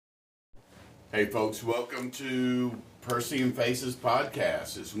Hey folks, welcome to Percy and Faces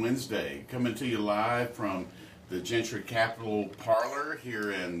podcast. It's Wednesday, coming to you live from the Gentry Capital Parlor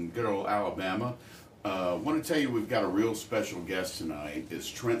here in good old Alabama. I want to tell you we've got a real special guest tonight. It's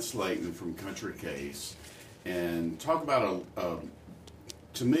Trent Slayton from Country Case. And talk about,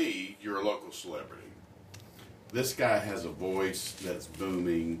 to me, you're a local celebrity. This guy has a voice that's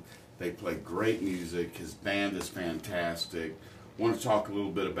booming. They play great music. His band is fantastic. I want to talk a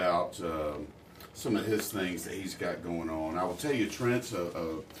little bit about some of his things that he's got going on. I will tell you, Trent's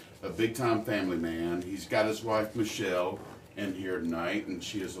a big-time family man. He's got his wife, Michelle, in here tonight, and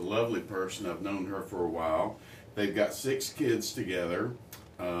she is a lovely person. I've known her for a while. They've got 6 kids together,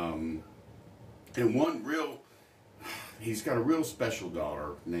 and he's got a real special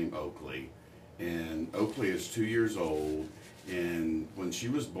daughter named Oakley, and Oakley is 2 years old, and when she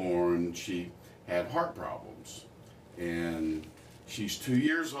was born, she had heart problems, and she's 2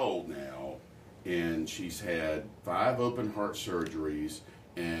 years old now, and she's had 5 open heart surgeries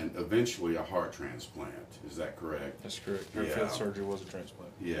and eventually a heart transplant. Is that correct? That's correct. Her 5th surgery was a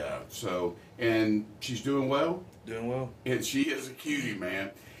transplant. Yeah. So, and she's doing well? Doing well. And she is a cutie,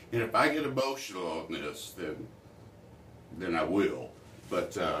 man. And if I get emotional on this, then I will.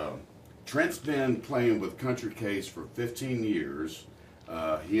 But Trent's been playing with Country Case for 15 years.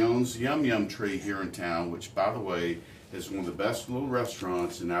 He owns Yum Yum Tree here in town, which, by the way, is one of the best little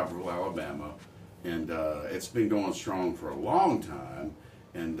restaurants in Albertville, Alabama. And it's been going strong for a long time.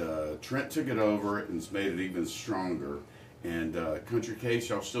 And Trent took it over and has made it even stronger. And Country Case,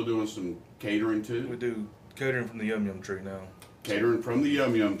 y'all still doing some catering too? We do catering from the Yum Yum Tree now. Catering from the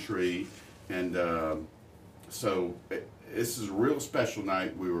Yum Yum Tree. And so this is a real special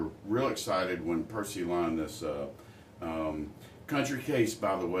night. We were real excited when Percy lined this up. Country Case,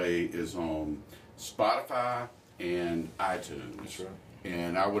 by the way, is on Spotify and iTunes. That's right.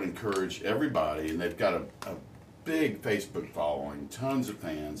 And I would encourage everybody, and they've got a big Facebook following, tons of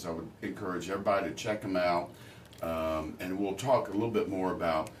fans. I would encourage everybody to check them out. And we'll talk a little bit more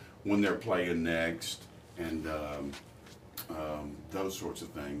about when they're playing next and those sorts of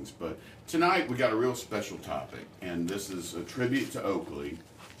things. But tonight we got a real special topic, and this is a tribute to Oakley.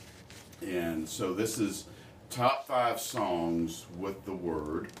 And so this is top 5 songs with the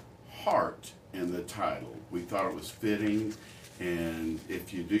word heart in the title. We thought it was fitting, and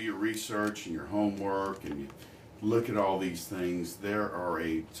if you do your research and your homework and you look at all these things, there are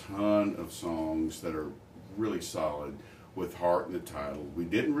a ton of songs that are really solid with heart in the title. We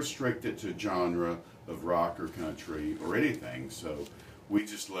didn't restrict it to genre of rock or country or anything, so we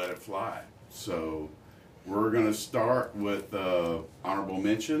just let it fly. So we're going to start with honorable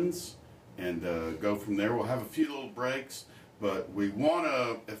mentions and go from there. We'll have a few little breaks, but we want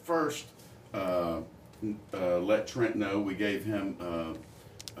to at first let Trent know we gave him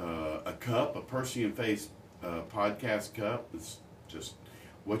a cup, a Percy and Face podcast cup. It's just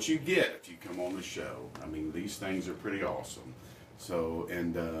what you get if you come on the show. I mean, these things are pretty awesome. So,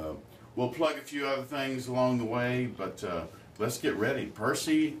 and we'll plug a few other things along the way, but let's get ready.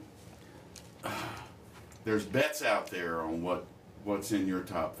 Percy, there's bets out there on what's in your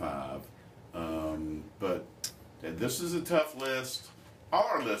top 5, but this is a tough list. All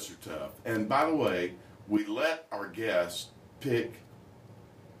our lists are tough. And by the way, we let our guests pick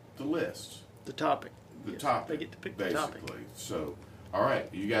the list. The topic. The Yes, topic. They get to pick basically. the topic. So, all right,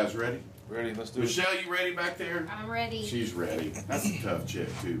 you guys ready? Ready? Let's do it. Michelle, you ready back there? I'm ready. She's ready. That's a tough chick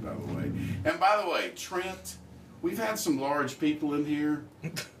too, by the way. And by the way, Trent, we've had some large people in here,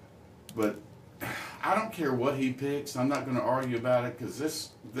 but I don't care what he picks. I'm not going to argue about it because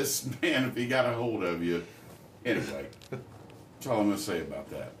this man, if he got a hold of you, anyway. That's all I'm going to say about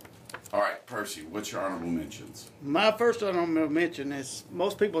that. All right, Percy, what's your honorable mentions? My first honorable mention is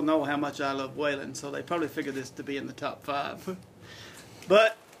most people know how much I love Waylon, so they probably figure this to be in the top 5.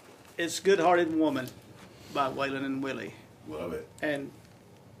 But it's Good Hearted Woman by Waylon and Willie. Love it. And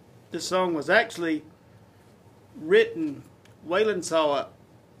this song was actually written, Waylon saw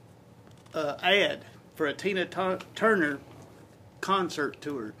a ad for a Tina Turner concert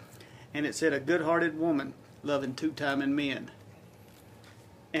tour, and it said, a good-hearted woman loving two-timing men.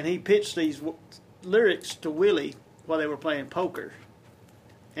 And he pitched these lyrics to Willie while they were playing poker.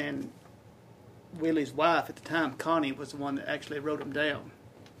 And Willie's wife at the time, Connie, was the one that actually wrote them down.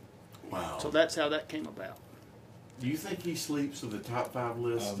 Wow. So that's how that came about. Do you think he sleeps with a top 5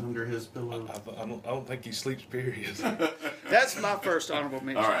 list under his pillow? I don't think he sleeps, period. That's my first honorable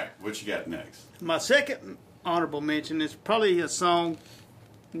mention. All right, what you got next? My second honorable mention is probably a song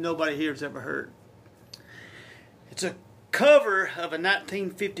nobody here has ever heard. It's a cover of a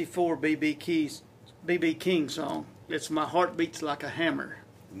 1954 B.B. King song. It's My Heart Beats Like a Hammer.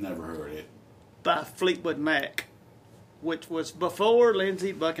 Never heard it. by Fleetwood Mac, which was before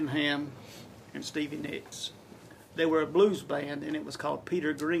Lindsey Buckingham and Stevie Nicks. They were a blues band, and it was called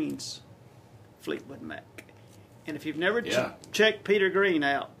Peter Green's Fleetwood Mac. And if you've never checked Peter Green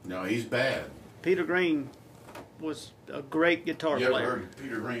out, No, he's bad. Peter Green was a great guitar You ever player. heard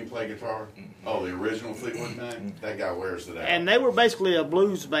Peter Green play guitar? Oh, the original Fleetwood Mac? That guy wears it out. And they were basically a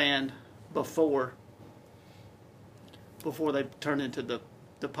blues band before they turned into the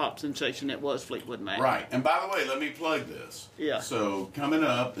pop sensation that was Fleetwood Mac. Right. And by the way, let me plug this. Yeah. So coming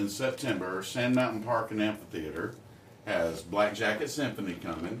up in September, Sand Mountain Park and Amphitheater has Black Jacket Symphony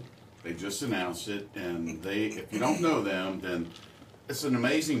coming. They just announced it, and if you don't know them, then it's an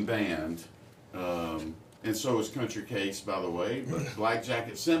amazing band. And so is Country Case, by the way. But Black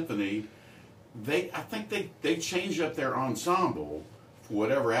Jacket Symphony, I think they change up their ensemble for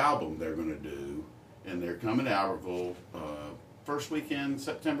whatever album they're going to do, and they're coming to Albertville first weekend,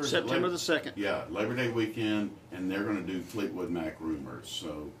 September. September the 2nd. Yeah, Labor Day weekend, and they're going to do Fleetwood Mac Rumors.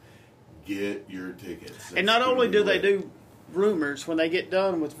 So get your tickets. And not only do they do Rumors, when they get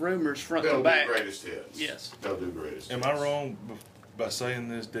done with Rumors front they'll to back. do greatest hits. Yes. They'll do greatest Am hits. I wrong by saying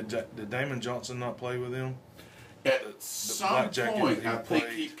this? Did Damon Johnson not play with them? At some Black Jacket, point, he I think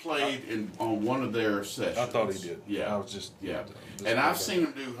played- he played on one of their sessions. I thought he did. Yeah. I was just And I've seen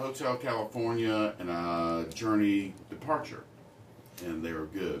him do Hotel California and Journey Departure, and they were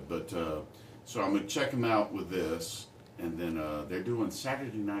good. But so I'm gonna check them out with this, and then they're doing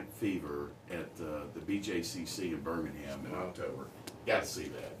Saturday Night Fever at the BJCC in Birmingham in October. Got to see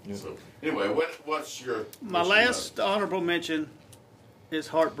that. Yeah. So anyway, what's your My last honorable mention is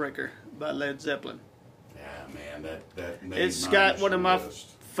Heartbreaker by Led Zeppelin. Yeah, man, that made It's my got one of my initial list.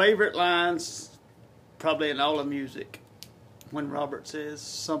 favorite lines, probably in all of music, when Robert says,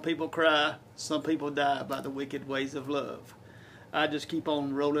 "Some people cry, some people die by the wicked ways of love. I just keep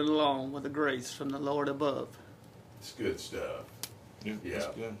on rolling along with the grace from the Lord above." It's good stuff. Yeah. Yeah.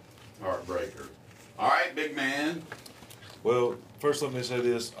 Good. Heartbreaker. All right, big man. Well, first let me say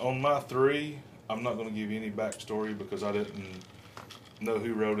this. On my 3, I'm not going to give you any backstory because I didn't know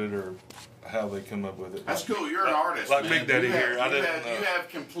who wrote it or how they come up with it. That's cool. You're an artist, like man. Big Daddy you have, here, I you didn't have, know. you have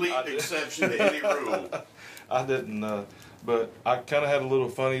complete I did. exception to any rule. I didn't, but I kind of had a little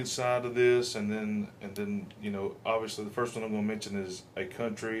funny side to this, and then obviously the first one I'm going to mention is a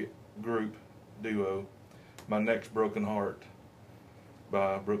country group duo, "My Next Broken Heart"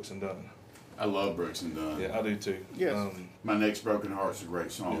 by Brooks and Dunn. I love Brooks and Dunn. Yeah, I do too. Yes. My Next Broken Heart's a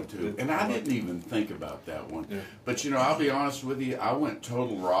great song Yeah, too, and I didn't even think about that one. Yeah. But I'll be honest with you. I went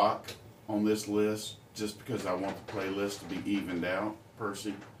total rock on this list just because I want the playlist to be evened out,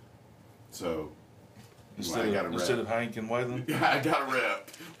 Percy. So I got Instead of Hank and Waylon. I got a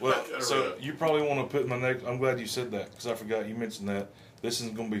rep. Well, I got a so rep. you probably want to put my next. I'm glad you said that because I forgot you mentioned that. This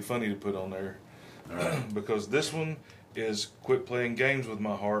isn't going to be funny to put on there All right. because this one is "Quit Playing Games with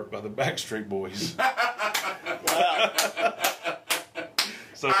My Heart" by the Backstreet Boys.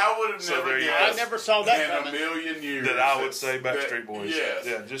 So I would have so never there you guessed. I never saw that in a coming. million years That I would say Backstreet Boys. Yes.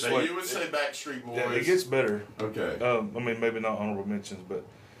 Yeah, just that like- you would say Backstreet Boys. yeah, it gets better. Okay. I mean, maybe not honorable mentions, but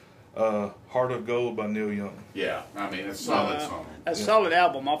 "Heart of Gold" by Neil Young. Yeah, I mean it's a solid song. A solid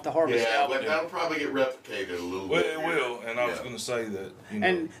album off the Harvest Yeah, album. but that'll probably get replicated a little Well, bit. it here. will, and I was Yeah. going to say that.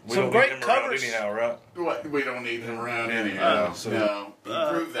 And we some don't great need them around covers. anyhow, right? What, we don't need them around Yeah, anyhow. so- No, you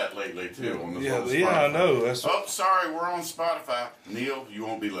proved that lately too on the Yeah, on yeah, I Spotify. know. That's Oh, sorry, we're on Spotify. Neil, you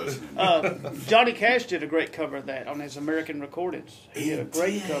won't be listening. Johnny Cash did a great cover of that on his American Recordings. He did a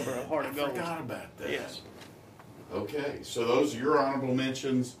great cover of Heart of I Gold. forgot about that. Yes. Okay, so those are your honorable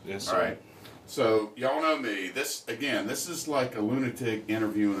mentions. Yes, All sir. right. So y'all know me. This is like a lunatic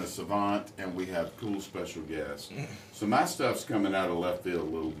interviewing a savant, and we have cool special guests. So my stuff's coming out of left field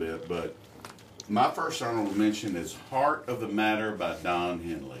a little bit, but my first honorable mention is "Heart of the Matter" by Don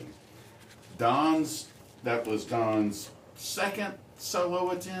Henley. That was Don's second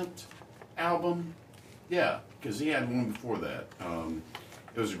solo attempt album. Yeah, because he had one before that.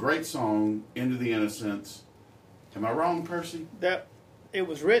 It was a great song, "Into the Innocence." Am I wrong, Percy? That it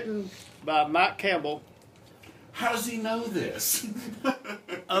was written by Mike Campbell How does he know this?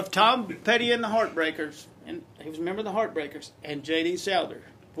 of Tom Petty and the Heartbreakers, and he was a member of the Heartbreakers, and J.D. Souther,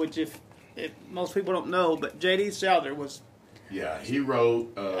 which if most people don't know, but J.D. Souther was Yeah, he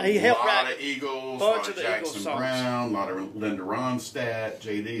wrote He a helped lot write of Eagles, a bunch lot of of the Jackson Eagles songs. Brown, a lot of Linda Ronstadt.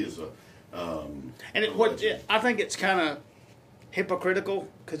 JD is a and I think it's kind of hypocritical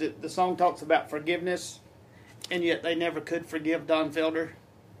because the song talks about forgiveness, and yet they never could forgive Don Felder.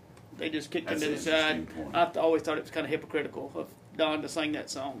 They just kicked him That's to an the side. interesting point. I always thought it was kind of hypocritical of Don to sing that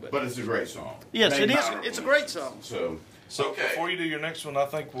song, but it's a great song. Yes, Made it is. honorable It's a great mentions. song. So So okay. before you do your next one, I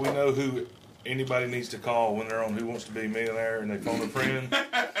think we know who anybody needs to call when they're on Who Wants to Be a Millionaire and they phone a friend.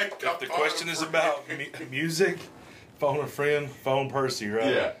 If the question is about music, phone a friend, phone Percy,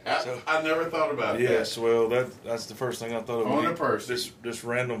 right? Yeah, I never thought about that. Yes, well, that's the first thing I thought of. Phone a Percy. Just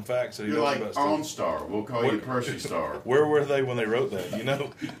random facts that he You're knows like about stuff. OnStar. We'll call you Percy Star. Where were they when they wrote that? You know,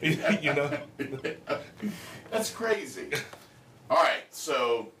 you know. That's crazy. All right,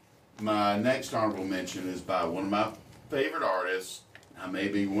 so my next honorable mention is by one of my favorite artists. I may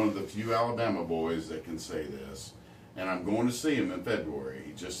be one of the few Alabama boys that can say this, and I'm going to see him in February.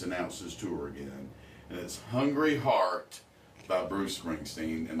 He just announced his tour again, and it's "Hungry Heart" by Bruce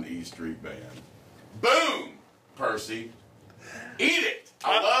Springsteen and the E Street Band. Boom, Percy, eat it.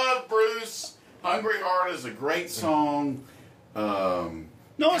 I love Bruce. "Hungry Heart" is a great song.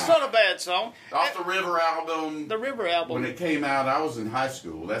 No, it's not a bad song. Off the River album. The River album. When it came out, I was in high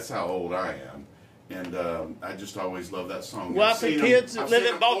school. That's how old I am. And I just always loved that song. Wife and kids that live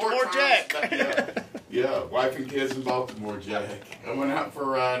in Baltimore Jack. Yeah, wife and kids in Baltimore Jack. I went out for a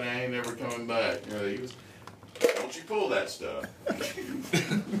ride and I ain't never coming back. Don't you pull that stuff.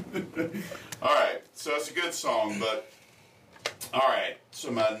 All right, so it's a good song, but all right. So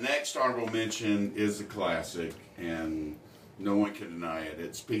my next honorable mention is a classic, and no one can deny it.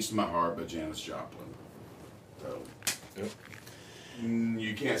 It's "Piece of My Heart" by Janis Joplin. So, Yep.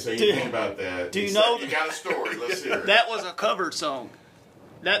 You can't say anything about that. Do you know you got a story? Let's hear it. That was a cover song.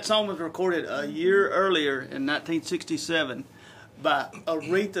 That song was recorded a year earlier in 1967 by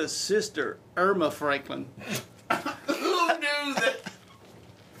Aretha's sister, Irma Franklin. Who knew that?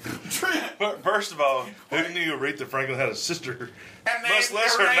 Trent. First of all, who knew Aretha Franklin had a sister? And Much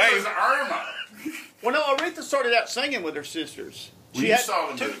less her her name name. was Irma. Well, no, Aretha started out singing with her sisters. Well, you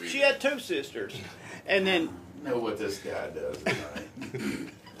saw the movie. She had two sisters. And then Know what this guy does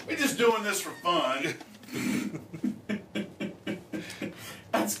tonight. We're just doing this for fun.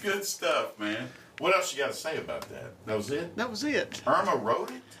 That's good stuff, man. What else you got to say about that? That was it? that was it. Irma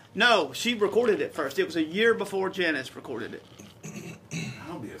wrote it? No, she recorded it first. It was a year before Janis recorded it.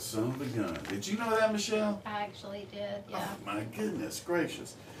 I'll be a son of a gun. Did you know that, Michelle? I actually did, yeah. Oh, my goodness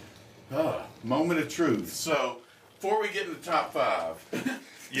gracious. Moment of truth. So, before we get into top five.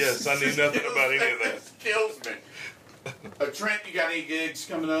 Yes, I knew nothing about any of that. This kills me. Trent, you got any gigs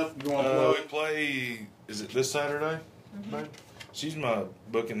coming up? You want to We plug? play, is it this Saturday? Babe? She's my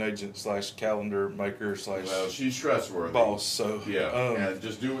booking agent / calendar maker / Well, she's trustworthy. boss, so. Yeah, and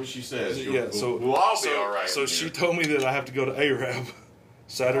just do what she says. We'll all be all right. So in she here. told me that I have to go to Arab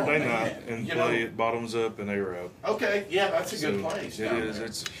Saturday Oh, man. night and You play know- at Bottoms Up in Arab. Okay, yeah, that's a good So place. It down is. there.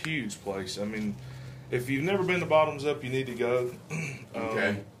 It's a huge place. I mean, if you've never been to Bottoms Up, you need to go.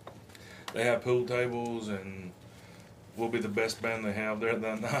 Okay. They have pool tables, and we'll be the best band they have there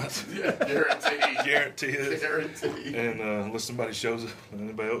that night. Yeah, guaranteed. Guaranteed. Guaranteed. And unless somebody shows up,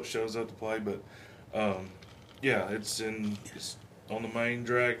 anybody else shows up to play, but yeah, it's on the main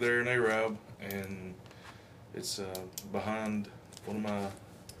drag there in Arab, and it's behind one of my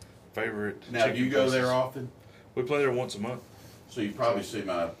favorite. Now, do chicken you go places. there often? We play there once a month. So you probably see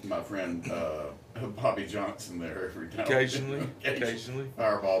my friend Bobby Johnson there every time. Occasionally.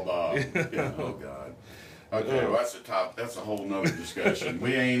 Fireball Bob. Yeah, oh God. Okay, well that's a whole nother discussion.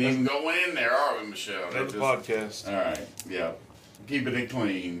 We ain't even going in there, are we, Michelle? Another podcast. All right, yeah. Keeping it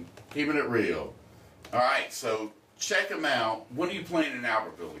clean, keeping it real. All right, so check them out. When are you playing in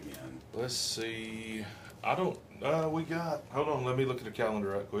Albertville again? Let's see. I don't. We got. Hold on. Let me look at the calendar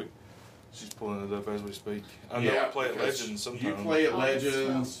right quick. She's pulling it up as we speak. I know we play at because Legends sometime. You play at August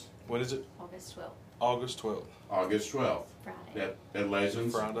Legends When is it? August 12th, August 12th. August 12th. Friday. At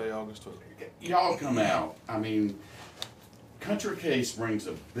Legends. Friday, August 12th. Y'all come out. I mean, Country Case brings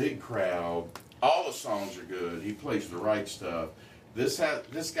a big crowd. All the songs are good. He plays the right stuff. This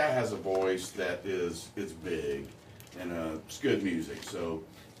guy has a voice that is big, and it's good music. So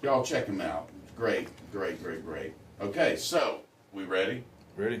y'all check him out. Great. Okay, so we ready?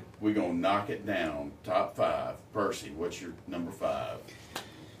 Ready? We're gonna knock it down. Top five. Percy, what's your number five?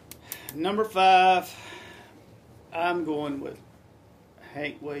 Number 5, I'm going with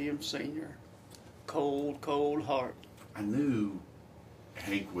Hank Williams Sr. Cold, Cold Heart. I knew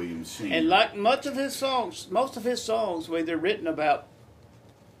Hank Williams Sr. And like most of his songs were either written about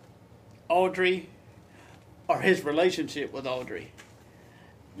Audrey or his relationship with Audrey.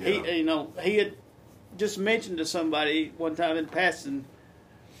 Yeah. He had just mentioned to somebody one time in passing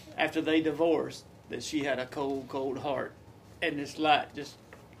after they divorced that she had a cold, cold heart. And it's like just,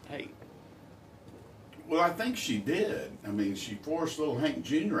 hey. Well, I think she did. I mean, she forced little Hank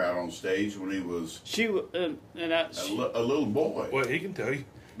Jr. out on stage when he was She a little boy. Well, he can tell you.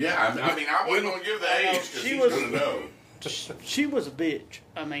 Yeah, I mean, I wasn't going to give the age because She he's was- going to know. she was a bitch.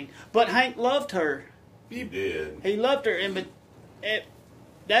 I mean, but Hank loved her. He did. He loved her, and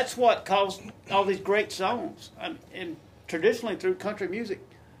that's what caused all these great songs. And traditionally through country music,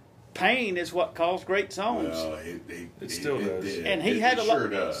 pain is what caused great songs. Well, It still does. did. And he It had a lot- sure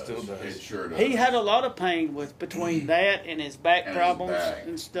does. Still does. It sure does. He had a lot of pain with between that and his back And his problems back.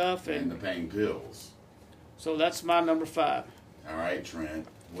 and stuff, and the and pain pills. so that's my number 5. All right, Trent.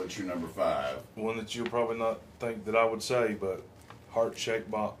 What's your number 5? One that you'll probably not think that I would say, but Heart Shaped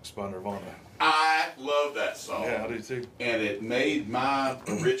Box by Nirvana. I love that song. Yeah, I do too. And it made my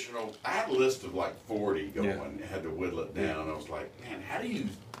original. I had a list of like 40 going. Yeah. Had to whittle it down. I was like, man, how do you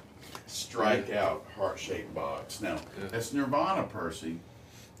strike out Heart Shaped Box? Now, Yeah. that's Nirvana, Percy. You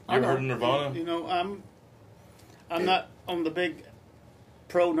ever heard of Nirvana? You know, I'm not on the big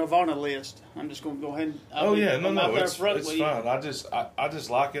pro Nirvana list. I'm just going to go ahead and Oh yeah, no, I'm out there it's front it's with you. fine. I just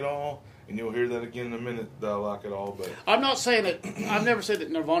like it all, and you'll hear that again in a minute. That I like it all, but I'm not saying that. I've never said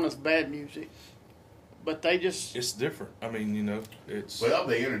that Nirvana's bad music, but they just it's different. I mean, you know, it's Well,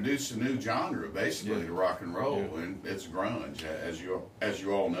 they introduced a new genre basically Yeah. to rock and roll, Yeah. and it's grunge, as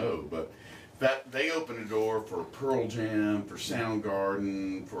you all know. But that they opened a door for Pearl Jam, for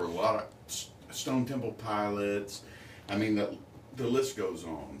Soundgarden, for a lot of Stone Temple Pilots. I mean, the list goes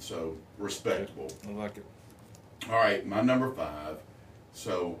on. So respectable. I like it. All right, my number 5.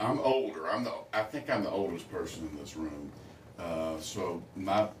 So I'm older. I think I'm the oldest person in this room. So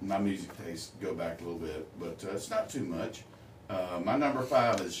my music tastes go back a little bit, but it's not too much. My number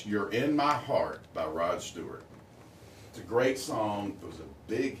 5 is "You're in My Heart" by Rod Stewart. It's a great song. It was a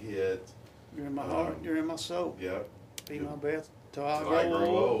big hit. you're in my heart, you're in my soul. Yep. Be my best till I Till I grow grow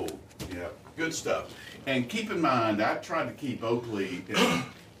old. old. Yep. Good stuff. And keep in mind, I tried to keep Oakley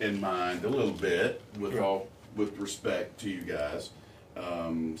in mind a little bit with respect to you guys.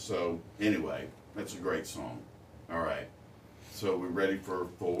 So anyway, that's a great song. All right. So we ready for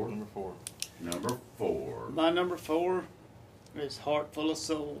 4? Number 4. Number 4. My number 4 is "Heart Full of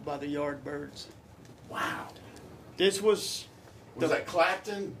Soul" by the Yardbirds. Wow. This was Was that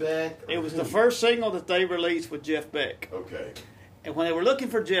Clapton, Beck? Or it was who? the first single that they released with Jeff Beck. Okay. And when they were looking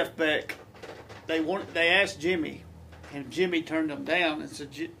for Jeff Beck, they asked Jimmy, and Jimmy turned them down and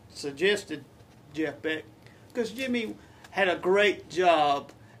suggested Jeff Beck because Jimmy had a great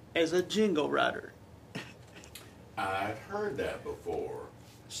job as a jingle writer. I've heard that before.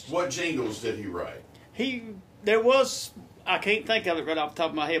 What jingles did he write? I can't think of it right off the top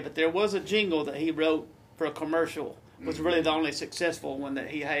of my head, but there was a jingle that he wrote for a commercial. Was really the only successful one that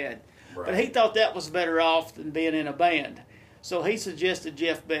he had. Right. But he thought that was better off than being in a band. So he suggested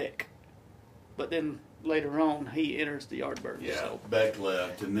Jeff Beck. But then later on, he enters the Yardbirds. Yeah, So. Beck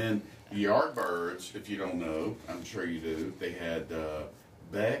left, and then the Yardbirds, if you don't know, I'm sure you do, they had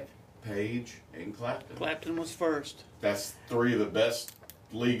Beck, Page, and Clapton. Clapton was first. That's 3 of the best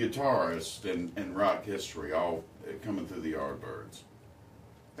lead guitarists in rock history, all coming through the Yardbirds.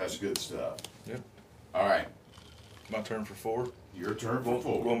 That's good stuff. Yep. All right, My turn for 4. your turn for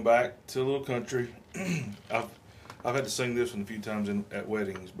 4. Going back to a little country. I've had to sing this one a few times at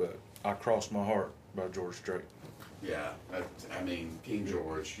weddings, but "I Crossed My Heart" by George Strait. Yeah, King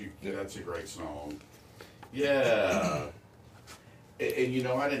George, Yeah. that's a great song. Yeah. And you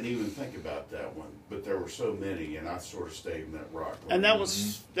know, I didn't even think about that one, but there were so many, and I sort of stayed in that rock. And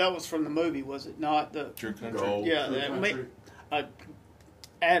lane. that was from the movie, was it not? The True Country. Gold, Yeah, True that Country.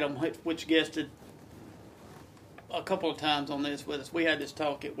 Adam, which guested a couple of times on this with us. We had this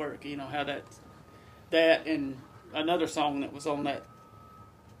talk at work. You know how that and another song that was on that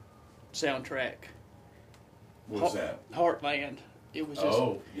soundtrack. What's that? Heartland. It was just.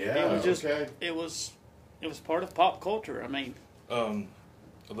 Oh, yeah. It was just. Okay. It was part of pop culture. I mean, A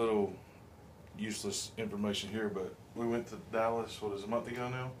little useless information here, but we went to Dallas. What is it, a month ago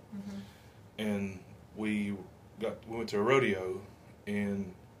now? And we went to a rodeo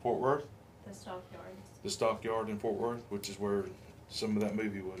in Fort Worth, The stockyards. the Stockyard in Fort Worth, which is where some of that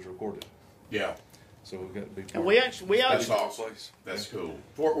movie was recorded. Yeah, So we got to be. and we actually That's Beautiful awesome. place. that's cool.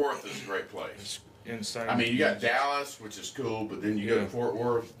 Fort Worth is a great place. It's insane. I mean, you got Dallas, which is cool, but then you go to Yeah. Fort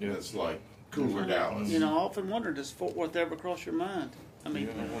Worth, Yeah. it's like cooler Dallas. you know, I often wonder, does Fort Worth ever cross your mind? I mean,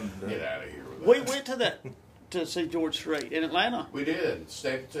 Yeah, I wondered that. Get out of here with that. we went to that to see George Strait in Atlanta. We did.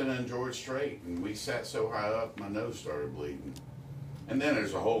 Stapleton and George Strait, and we sat so high up, my nose started bleeding. And then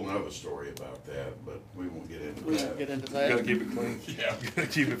there's a whole nother story about that, but we won't get into We that. won't get into You gotta that. keep it clean. Yeah. You gotta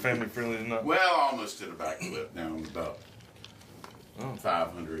keep it family friendly tonight. Well, I almost did a backflip down about Oh.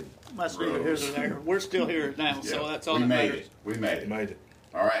 500 That's neither here rows. nor there. We're still here now, so Yeah. that's all we that made matters. it. We made You it. made it.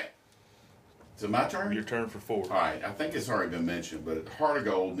 All right. So my turn? Your turn for 4. All right. I think it's already been mentioned, but Heart of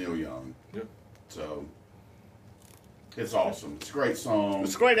Gold, Neil Young. Yep. So It's awesome. It's a great song.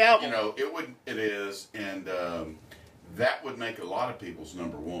 It's a great album. You know, it is, and that would make a lot of people's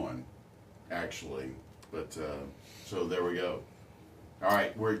number one, actually. But so there we go. All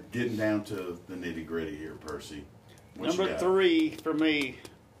right, we're getting down to the nitty gritty here, Percy. What you Number got? 3 for me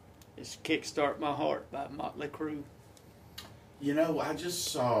is "Kickstart My Heart" by Motley Crue. You know, I just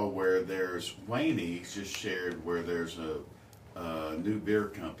saw where there's Wayne just shared where there's a new beer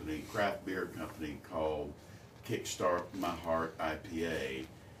company, craft beer company called Kickstart My Heart IPA,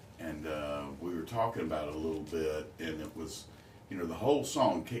 and we were talking about it a little bit, and it was, you know, the whole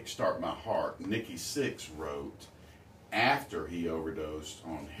song "Kickstart My Heart" Nikki Sixx wrote after he overdosed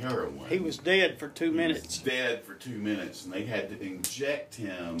on heroin. He was dead for 2 He was minutes. dead for 2 minutes, and they had to inject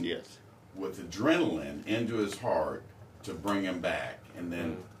him Yes. with adrenaline into his heart to bring him back. And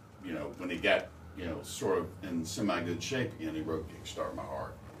then, you know, when he got, you know, sort of in semi-good shape again, he wrote "Kickstart My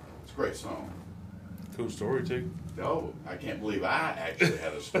Heart." It's a great song. Cool story too. Oh, I can't believe I actually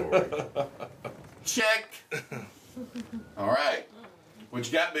had a story. Check. All right. What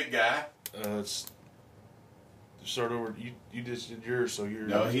you got, big guy? It's start over. You just did yours, so you're.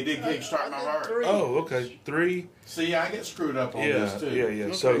 No, he did "Kickstart My Heart." 3. Oh, okay. 3. See, I get screwed up on Yeah, this, too.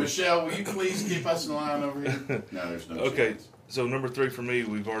 yeah. So Michelle, will you please keep us in line over here? No, there's no okay. chance. So number 3 for me,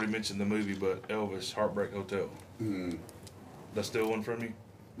 we've already mentioned the movie, but Elvis, "Heartbreak Hotel." Mm, That's still one from you.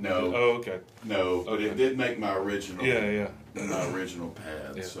 no, Oh, okay. no, but Okay. it did make my original. Yeah. My original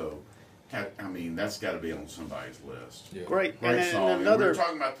pad. Yeah. So, I mean, that's got to be on somebody's list. Yeah. Great. Great And then song. And we another were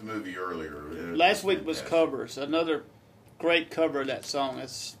talking about the movie earlier. It last week was fantastic. covers. Another great cover of that song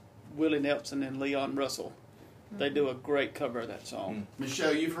is Willie Nelson and Leon Russell. They do a great cover of that song.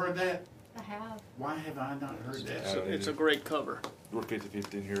 Michelle, you've heard that? I have. Why have I not heard that? So it's a great cover. We're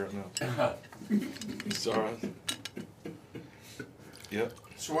 50-50 in here right now. It's all right. Yep.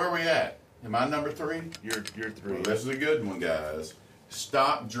 So where are we at? Am I number 3? You're 3. Well, this is a good one, guys.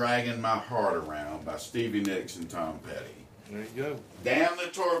 "Stop Dragging My Heart Around" by Stevie Nicks and Tom Petty. There you go. Damn the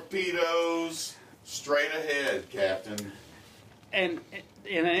torpedoes. Straight ahead, Captain. And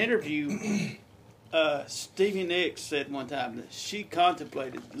in an interview, Stevie Nicks said one time that she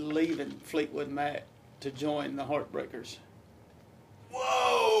contemplated leaving Fleetwood Mac to join the Heartbreakers.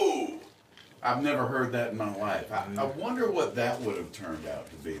 Whoa! I've never heard that in my life. I wonder what that would have turned out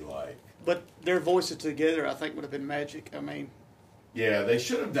to be like. But their voices together, I think, would have been magic. I mean, Yeah, they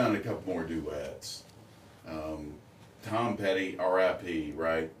should have done a couple more duets. Tom Petty, R.I.P.,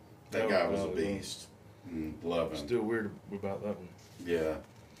 right? That guy was a beast. Love him. Still weird about that one. Yeah.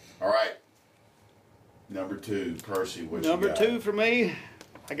 All right. Number 2, Percy, what number you got? 2 for me,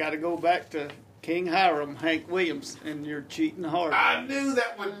 I got to go back to King Hiram, Hank Williams, and Your Cheating Heart. I knew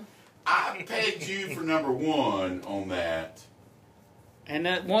that would... I pegged you for number 1 on that. And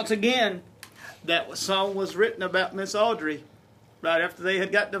that, once again, that song was written about Miss Audrey right after they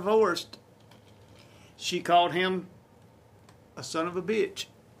had got divorced. She called him a son of a bitch.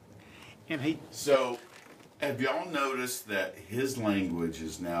 And he, So, have y'all noticed that his language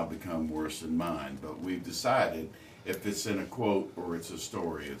has now become worse than mine? But we've decided if it's in a quote or it's a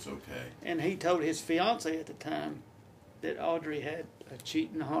story, it's okay. and he told his fiance at the time that Audrey had a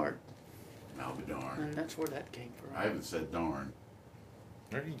cheating heart. I'll be darned. And that's where that came from. I haven't said darn.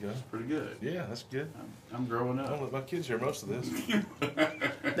 There you go. Pretty good. Yeah, that's good. I'm growing I don't up. let my kids hear most of this.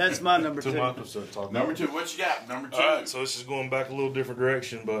 That's my number Until 2. Michael starts talking. Number 2, what you got? Number 2. All right, so this is going back a little different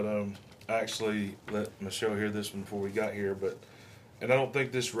direction, but I actually let Michelle hear this one before we got here. And I don't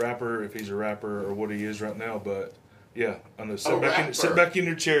think this rapper, if he's a rapper or what he is right now, but yeah, I know. Sit rapper. back in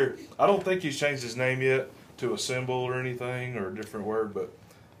your chair. I don't think he's changed his name yet to a symbol or anything or a different word, but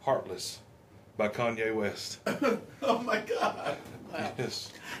 "Heartless" by Kanye West. Oh my God.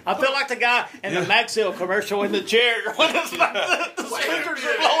 Yes. I feel like the guy in the Maxell commercial in the chair when it's like the speakers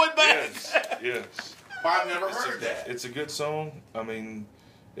are blowing back. Yes. I've never heard that. It's a good song. I mean,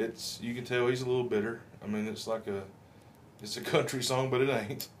 you can tell he's a little bitter. I mean, it's a country song, but it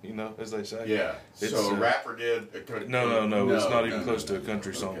ain't, as they say. Yeah. It's, So a rapper did a country. No, it's not even close to a no.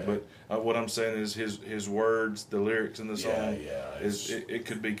 country song. Okay. But what I'm saying is his words, the lyrics in the song, yeah, it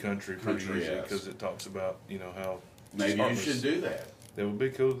could be country pretty Country, easy yes. because it talks about how Maybe you heartless. should do that. That would be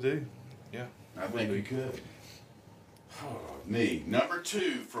cool to do. Yeah. I think you could. Me. Number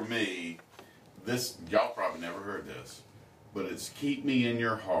 2 for me, this, y'all probably never heard this, but it's "Keep Me in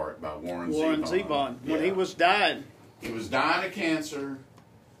Your Heart" by Warren Zevon. When he Yeah. was dying. He was dying of cancer.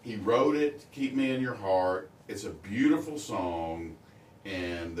 He wrote it, "Keep Me in Your Heart." It's a beautiful song,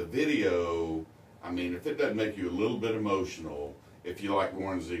 and the video, I mean, if it doesn't make you a little bit emotional, if you like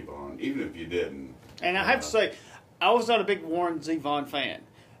Warren Zevon, even if you didn't. And I have to say, I was not a big Warren Zevon fan.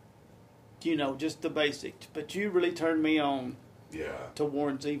 just the basics. But you really turned me on Yeah. to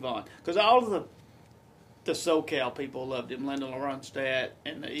Warren Zevon, because all of the SoCal people loved him. Lyndon Ronstadt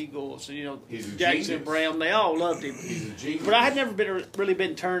and the Eagles, He's a Jackson genius. Brown, they all loved him. He's a genius. But I had never really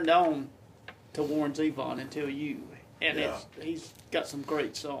been turned on to Warren Zevon until you, and Yeah. he's got some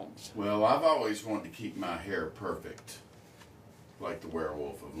great songs. Well, I've always wanted to keep my hair perfect, like the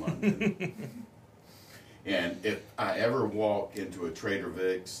Werewolf of London. And if I ever walk into a Trader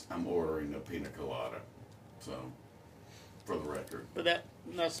Vic's, I'm ordering a pina colada. So, for the record, But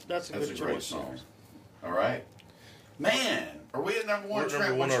that's a that's good a great choice. song. All right, man. Are we at number one? We're Trent,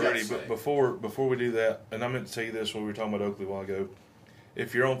 number one what you got already, to say? but before we do that, and I meant to tell you this when we were talking about Oakley a while ago.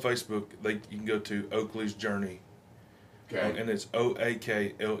 If you're on Facebook, you can go to Oakley's Journey, Okay. and it's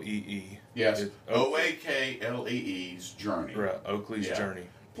OAKLEE. Yes. It's OAKLEE's Journey. Right, Oakley's Yeah. Journey.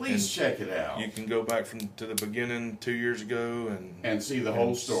 Please And check it out You can go back to the beginning 2 years ago and see the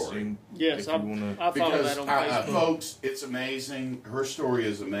whole story. see Yes, if I you wanna- follow Because, that on I, Facebook. folks, it's amazing. Her story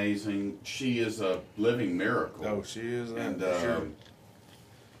is amazing. She is a living miracle. Oh, she is that. And for sure.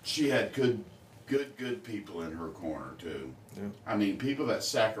 she had good people in her corner too. Yeah. I mean, people that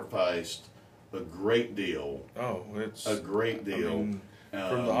sacrificed a great deal, Oh, it's a great deal. mean,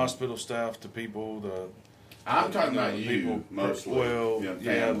 from the hospital staff to people, I'm talking about the you people mostly. Well, your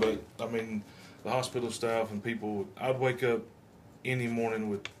yeah, family. but I mean, the hospital staff and people. I'd wake up any morning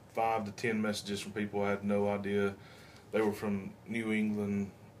with 5 to 10 messages from people I had no idea. They were from New England,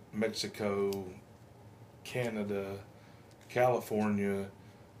 Mexico, Canada, California,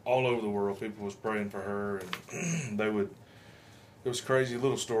 all over the world. People was praying for her, and they would. It was a crazy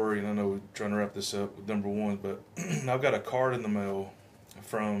little story, and I know we're trying to wrap this up with number one, but I've got a card in the mail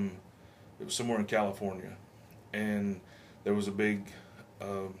from. It was somewhere in California, and there was a big,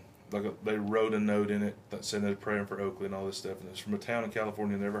 they wrote a note in it that said they're praying for Oakley and all this stuff, and it's from a town in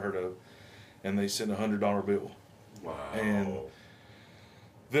California I never heard of, and they sent $100 bill. Wow. And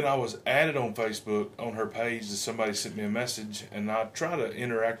then I was added on Facebook on her page, and somebody sent me a message, and I try to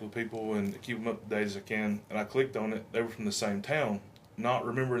interact with people and keep them up to date as I can, and I clicked on it. They were from the same town. Not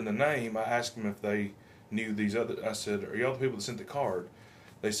remembering the name, I asked them if they knew these other. I said, "Are y'all the people that sent the card?"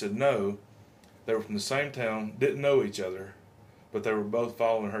 They said no. They were from the same town, didn't know each other, but they were both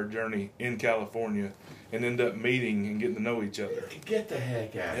following her journey in California and ended up meeting and getting to know each other. Get the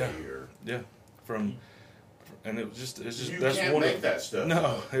heck out Yeah. of here. Yeah, and it's just You that's can't one make of, that stuff.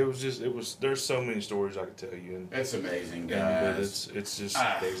 No, it was. There's so many stories I could tell you, and That's amazing, but guys. it's just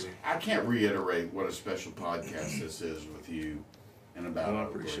Ah, crazy. I can't reiterate what a special podcast this is with you and about Well, I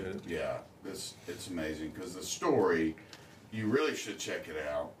Oakley. appreciate it. Yeah, it's amazing because the story, you really should check it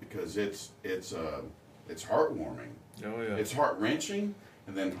out because it's heartwarming. Oh yeah, It's heart wrenching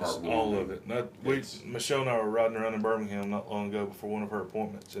and then It's heartwarming. all of it. Michelle and I were riding around in Birmingham not long ago before one of her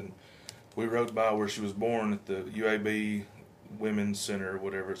appointments, and we rode by where she was born at the UAB Women's Center,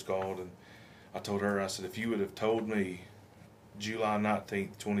 whatever it's called, and I told her, I said, if you would have told me July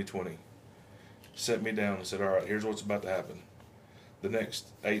 19th, 2020, set me down and said, all right, here's what's about to happen. The next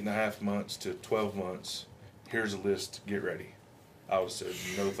 8.5 months to 12 months, here's a list, get ready. I would have said,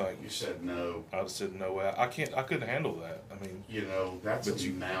 no thank You you. said no. I would have said, no way. I couldn't handle that. I mean, That's But a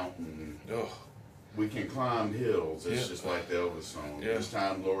you- mountain. ugh. We can climb hills. It's Yeah. just like the Elvis song. Yeah. This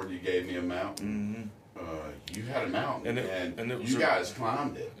time, Lord, you gave me a mountain. You had a mountain, And it was you a- guys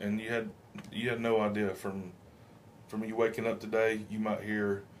climbed it. And you had no idea from you waking up today, you might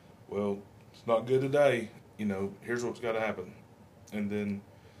hear, well, it's not good today, here's what's got to happen. And then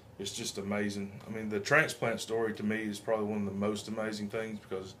it's just amazing. I mean, the transplant story to me is probably one of the most amazing things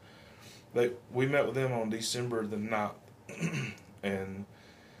because we met with them on December the 9th and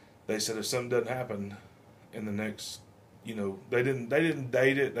they said if something doesn't happen in the next, they didn't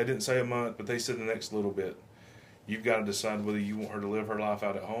date it, they didn't say a month, but they said the next little bit, you've got to decide whether you want her to live her life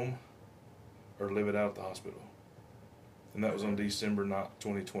out at home or live it out at the hospital. And that was on December 9th,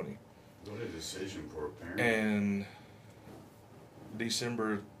 2020. What a decision for a parent. And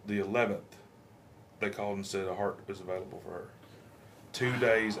December the 11th, they called and said a heart was available for her. 2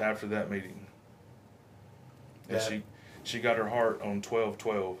 days after that meeting. And That- she got her heart on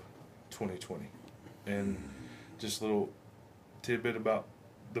 12/12/2020. And just a little tidbit about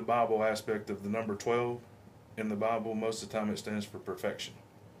the Bible aspect of the number 12 in the Bible, most of the time it stands for perfection.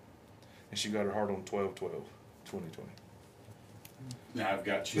 And she got her heart on 12/12/2020. Now I've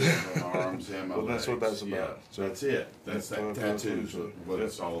got chills on my arms and my Well, that's what legs. that's about. Yeah, So that's it. That's that 12, tattoo's 12, what yeah.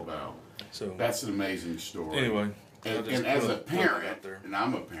 it's all about. So That's an amazing story. anyway, I and just as put a it out parent, there. and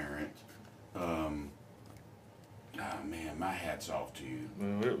I'm a parent, Oh man, my hat's off to you.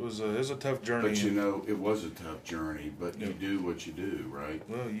 Well, it was a tough journey. But you know, it was a tough journey. But you do what you do, right?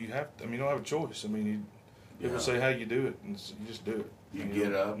 Well, you have to, I mean, you don't have a choice. I mean, people say how you do it, and you just do it. You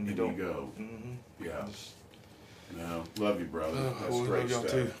get up and you don't go. Mm-hmm. Yeah. No, love you, brother. That's well, great love y'all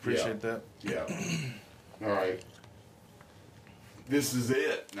stuff. too. Appreciate that. Yeah. All right. This is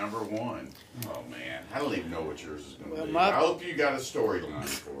it, number one. Oh man, I don't even know what yours is going to be. I hope you got a storyline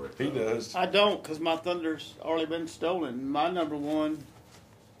for it. He does. I don't, because my thunder's already been stolen. My number one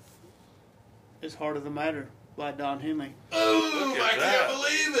is "Heart of the Matter" by Don Henley. Oh, I that. can't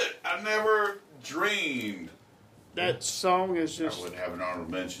believe it! I never dreamed That song is I just, would have an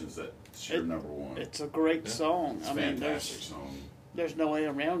honorable mentions that it's your number one. it's a great song. It's I a mean, fantastic song. there's no way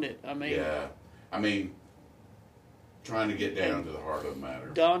around it. I mean, Yeah, I mean, trying to get down to the heart of the matter.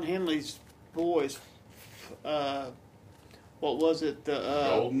 Don Henley's voice, what was it?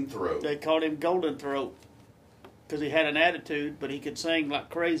 Golden Throat. They called him Golden Throat because he had an attitude, but he could sing like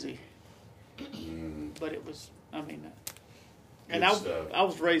crazy. But it was, I mean, and Good stuff. I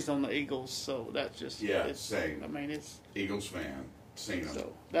was raised on the Eagles, so that's just Same. I mean, it's Eagles fan. Seen them.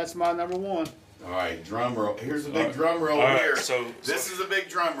 so that's my number one. All right, drum roll. Here's a big drum roll All right, here. so This is a big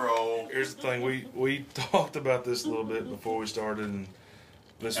drum roll. here's the thing. We talked about this a little bit before we started, and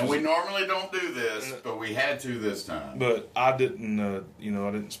this And was, we normally don't do this, but we had to this time. but I didn't, I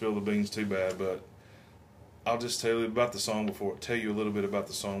didn't spill the beans too bad. But I'll just tell you about the song before. Tell you a little bit about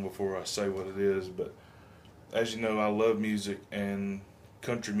the song before I say what it is. But as you know, I love music, and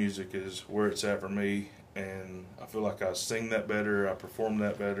country music is where it's at for me. And I feel like I sing that better, I perform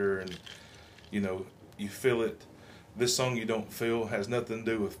that better, and you feel it. This song you don't feel has nothing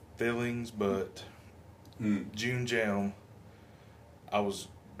to do with feelings, but June Jam. I was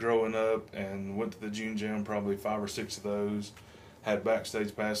growing up and went to the June Jam, probably 5 or 6 of those. Had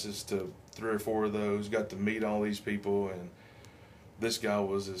backstage passes to 3 or 4 of those. Got to meet all these people, and this guy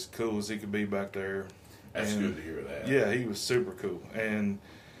was as cool as he could be back there. That's And good to hear that. yeah, he was super cool. And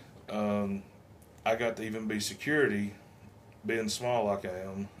I got to even be security, being small like I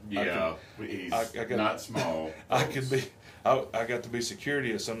am. Yeah, he's I got- not small. I could be. I got to be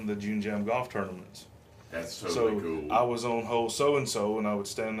security at some of the June Jam golf tournaments. That's totally So cool. I was on hole so and so, and I would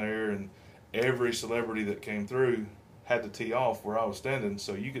stand there, and every celebrity that came through had to tee off where I was standing,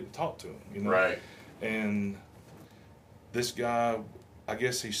 so you could talk to him. Right. And this guy, I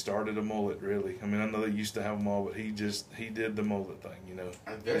guess he started a mullet. Really, I mean, I know they used to have them all, but he did the mullet thing.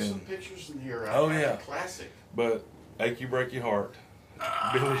 There's And- some pictures in here. Oh, yeah. Classic. But "Ache You Break Your Heart,"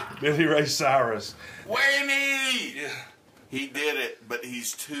 Billy Ray Cyrus. Wayne! Yeah. He did it, but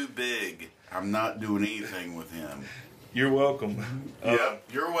he's too big. I'm not doing anything with him. You're welcome. Yep.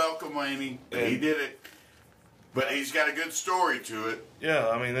 You're welcome, Wayne. He and- did it. But he's got a good story to it. Yeah,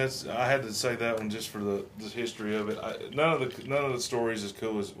 I mean I had to say that one just for the history of it. None of the stories as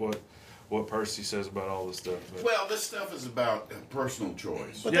cool as what Percy says about all this stuff. But Well, this stuff is about personal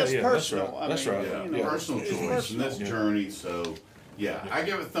choice. But Yeah, that's yeah, that's personal. right. I That's mean, right. Yeah, you know, personal it's choice personal. in this Yeah. journey. So, yeah, I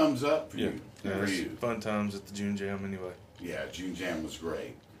give a thumbs up for yeah, you. yeah, For it's you. fun times at the June Jam anyway. Yeah, June Jam was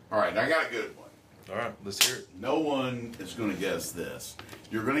great. All right, I got a good one. All right, let's hear it. No one is going to guess this.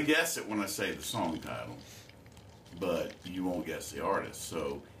 You're going to guess it when I say the song title, but you won't guess the artist.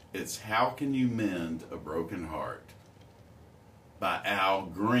 So it's "How Can You Mend a Broken Heart" by Al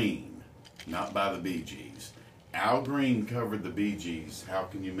Green, not by the Bee Gees. Al Green covered the Bee Gees' "How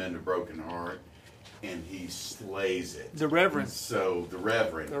Can You Mend a Broken Heart," and he slays it. The Reverend. So the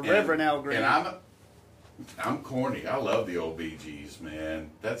Reverend. The Reverend Al Green. And I'm corny. I love the old Bee Gees,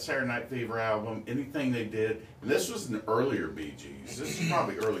 man. That Saturday Night Fever album, anything they did, and this was an earlier Bee Gees. This is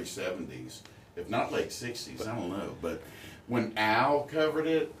probably early 70s, if not late 60s. I don't know. But when Al covered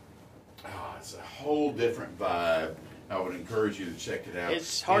it, it's a whole different vibe. I would encourage you to check it out.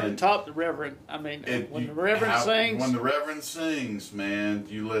 It's hard to top the Reverend. I mean, when the Reverend sings, When the Reverend sings, man,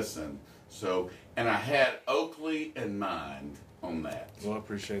 you listen. So, and I had Oakley in mind on that. Well, I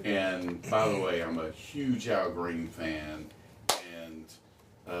appreciate that. And by the way, I'm a huge Al Green fan, and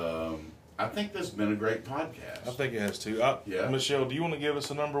I think this has been a great podcast. I think it has too. Yeah. Michelle, do you want to give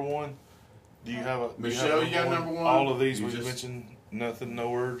us a number one? Do you have a Michelle, you got number one? All of these You we've just- mentioned, nothing, no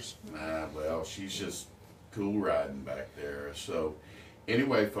words. Well, she's just cool riding back there. So,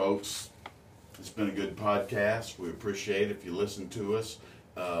 anyway, folks, it's been a good podcast. We appreciate it if you listen to us.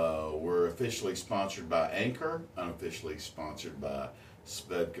 We're officially sponsored by Anchor, unofficially sponsored by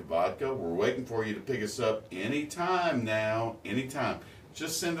Svedka Vodka. We're waiting for you to pick us up anytime now, anytime.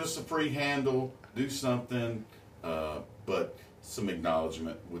 Just send us a free handle, do something, but some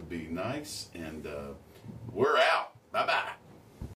acknowledgement would be nice. And we're out. Bye-bye.